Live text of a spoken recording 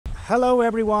Hello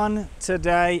everyone,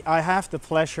 today I have the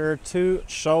pleasure to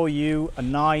show you a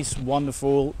nice,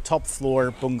 wonderful top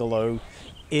floor bungalow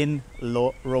in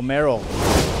Lo Romero.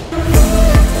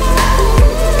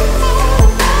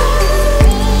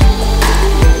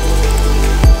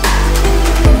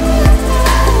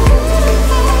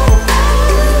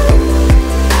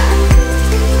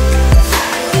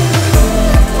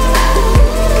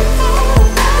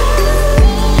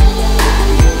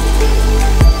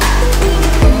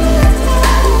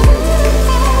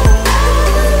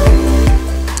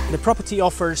 The property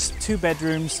offers 2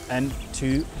 bedrooms and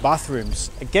 2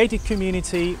 bathrooms, a gated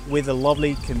community with a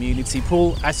lovely community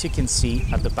pool, as you can see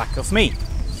at the back of me.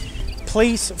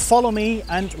 Please follow me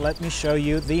and let me show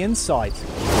you the inside.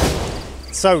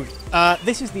 So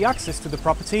this is the access to the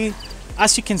property.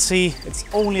 As you can see, it's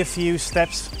only a few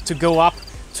steps to go up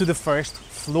to the first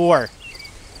floor.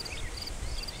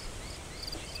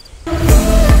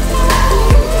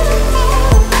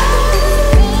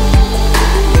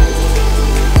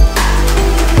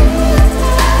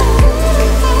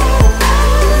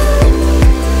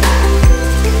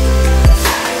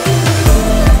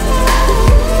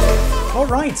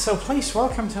 Right, so please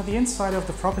welcome to the inside of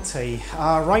the property.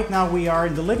 Right now we are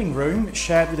in the living room,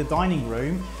 shared with the dining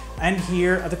room, and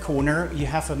here at the corner you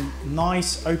have a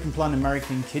nice open plan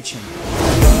American kitchen.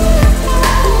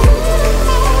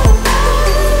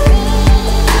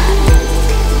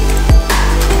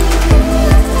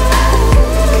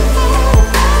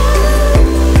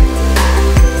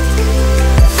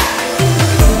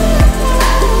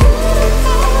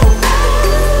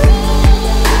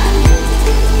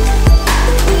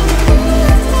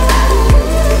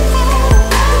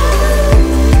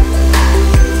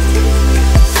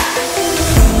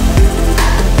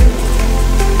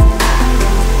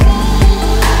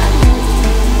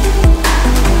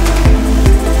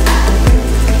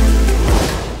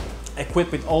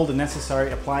 Equipped with all the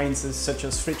necessary appliances such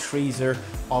as fridge, freezer,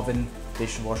 oven,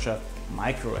 dishwasher,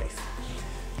 microwave.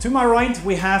 To my right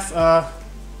we have a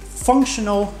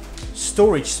functional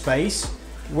storage space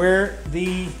where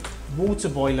the water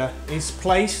boiler is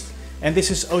placed, and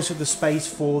this is also the space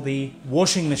for the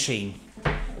washing machine.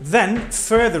 Then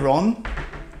further on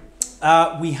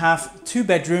we have 2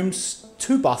 bedrooms,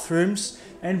 2 bathrooms,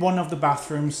 and one of the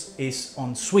bathrooms is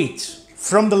en suite.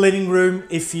 From the living room,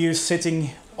 if you're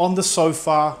sitting on the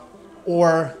sofa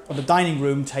or on the dining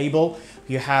room table,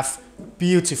 you have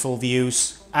beautiful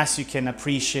views, as you can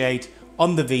appreciate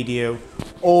on the video,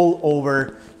 all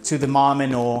over to the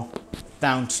Mar-Menor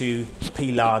down to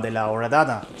Pilar de la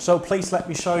Horadada. So please let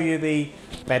me show you the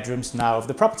bedrooms now of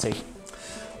the property.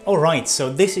 Alright,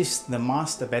 so this is the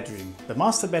master bedroom. The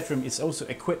master bedroom is also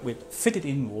equipped with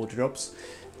fitted-in wardrobes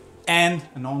and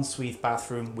an ensuite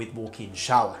bathroom with walk-in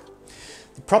shower.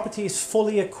 The property is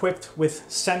fully equipped with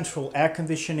central air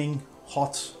conditioning,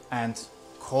 hot and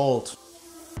cold.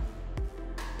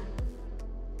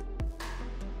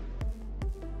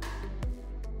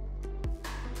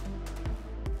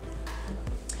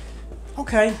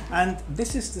 Okay, and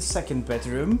this is the second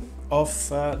bedroom of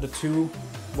the 2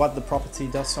 what the property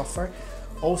does offer.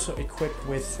 Also equipped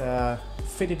with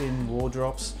fitted-in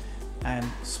wardrobes and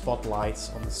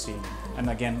spotlights on the ceiling, and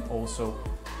again also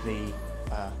the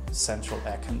central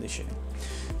air conditioning.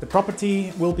 The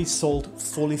property will be sold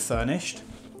fully furnished.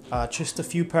 Just a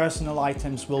few personal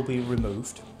items will be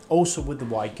removed, also with the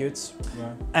white goods.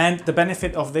 Yeah. And the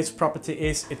benefit of this property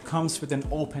is it comes with an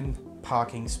open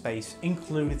parking space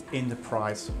included in the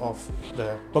price of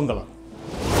the bungalow.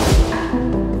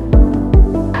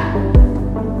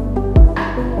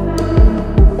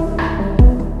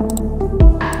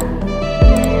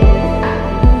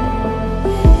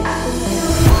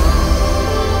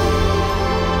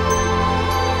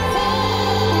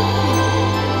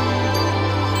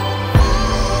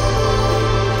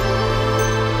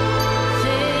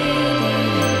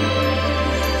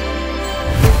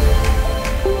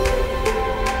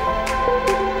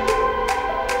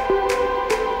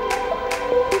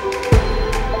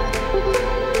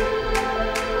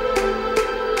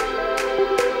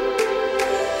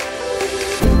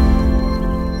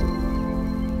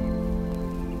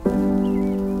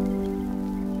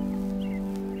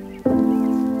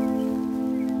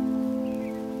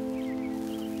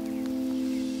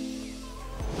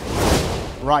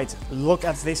 Right, look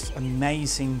at this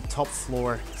amazing top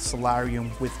floor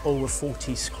solarium with over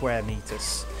 40 square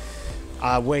meters,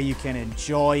 where you can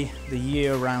enjoy the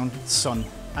year-round sun.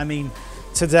 I mean,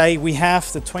 today we have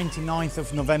the 29th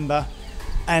of November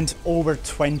and over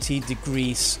 20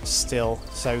 degrees still,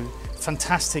 so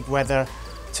fantastic weather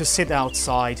to sit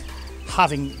outside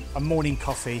having a morning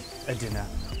coffee, a dinner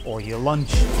or your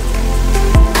lunch.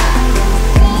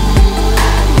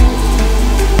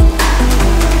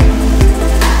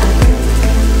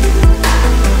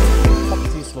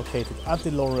 at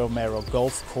the Lo Romero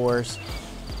Golf Course.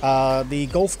 The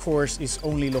golf course is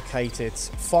only located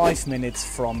 5 minutes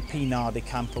from Pinar de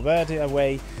Campo Verde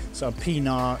away. So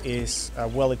Pinar is a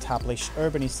well-established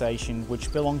urbanization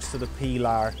which belongs to the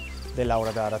Pilar de la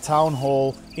Horadada town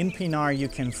hall. In Pinar you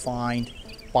can find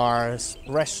bars,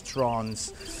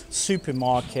 restaurants,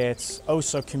 supermarkets,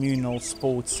 also communal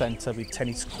sports center with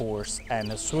tennis courts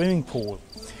and a swimming pool.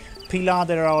 Pilar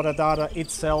de la Horadada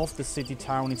itself, the city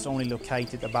town, is only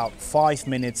located about 5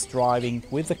 minutes driving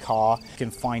with the car. You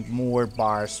can find more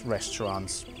bars,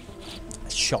 restaurants,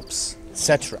 shops,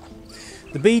 etc.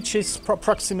 The beach is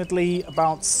approximately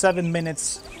about 7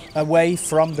 minutes away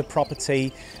from the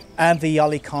property, and the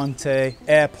Alicante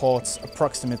airport's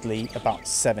approximately about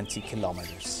 70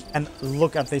 kilometers. And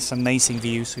look at this amazing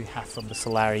views we have from the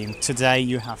Solarium. Today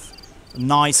you have a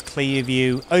nice clear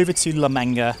view over to La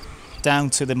Manga, down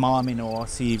to the Mar Menor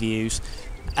sea views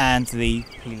and the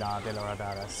Pilar de la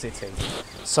Horadada city.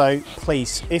 So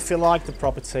please, if you like the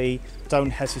property,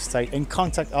 don't hesitate and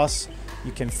contact us.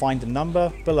 You can find the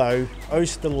number below,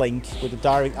 also the link with the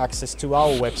direct access to our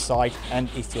website. And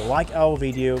if you like our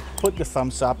video, put the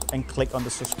thumbs up and click on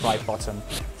the subscribe button.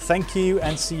 Thank you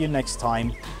and see you next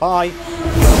time. Bye.